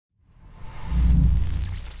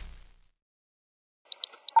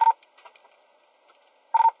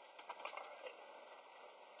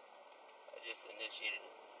police initiated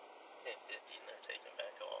 1050 and they're taking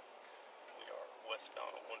back off. We are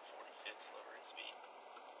westbound on 145th, slow rate speed.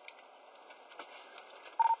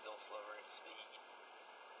 Still slow rate speed.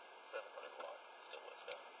 700 watt, still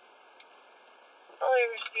westbound. All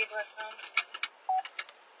your speed westbound. 15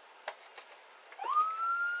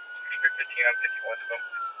 on 50 westbound.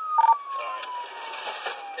 Alright.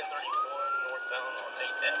 1031 northbound on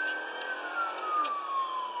 8th Avenue.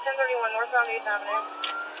 1031 northbound 8th Avenue.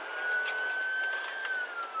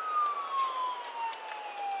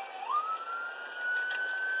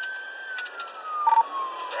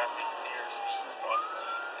 Traffic near speeds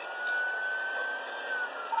approximately 60.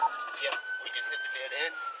 Yep, we just hit the dead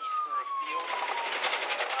end. He's through a field.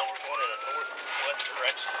 And now we're going in a northwest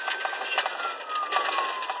direction.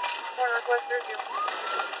 Northwest through field.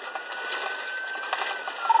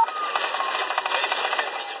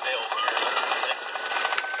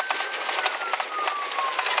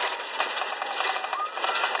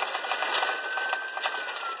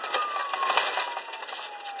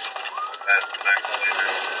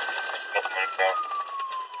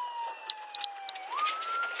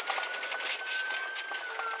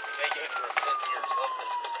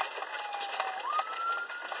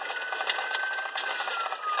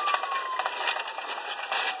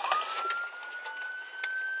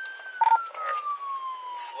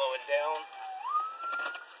 Down.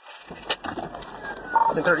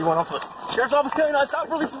 31 on foot. Sheriff's Office K9, stop,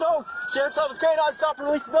 release the dog. Sheriff's Office K9, stop,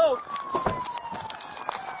 release the dog.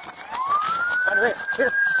 Right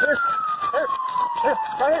here, here,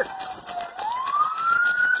 right here.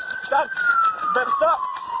 Stop, you better stop.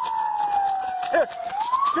 Here.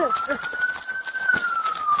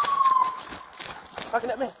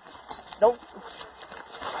 Talking at me. Nope.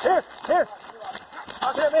 Here.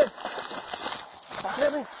 Talking at me.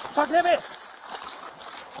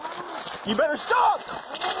 You better stop!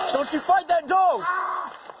 Don't you fight that dog!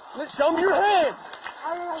 Show me your hands!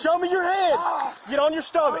 Show me your hands! Get on your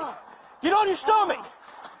stomach! Get on your stomach!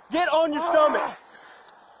 Get on your stomach!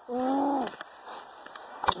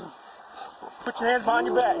 Put your hands behind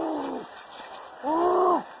your back.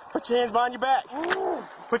 Put your hands behind your back.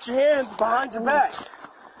 Put your hands behind your back.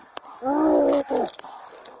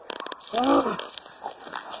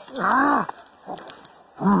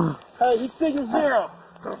 Hey, he's signal 0.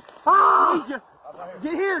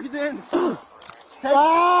 Get here, then.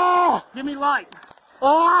 Give me light.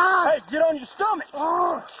 Hey, get on your stomach.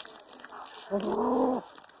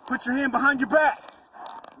 Put your hand behind your back.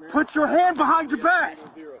 Put your hand behind your back.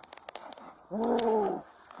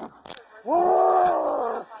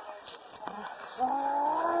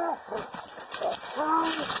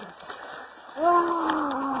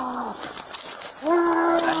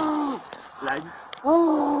 Leg.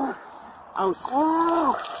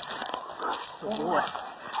 Good boy.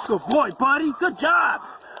 Good boy, buddy. Good job.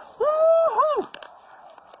 Woo-hoo.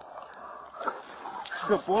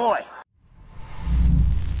 Good boy.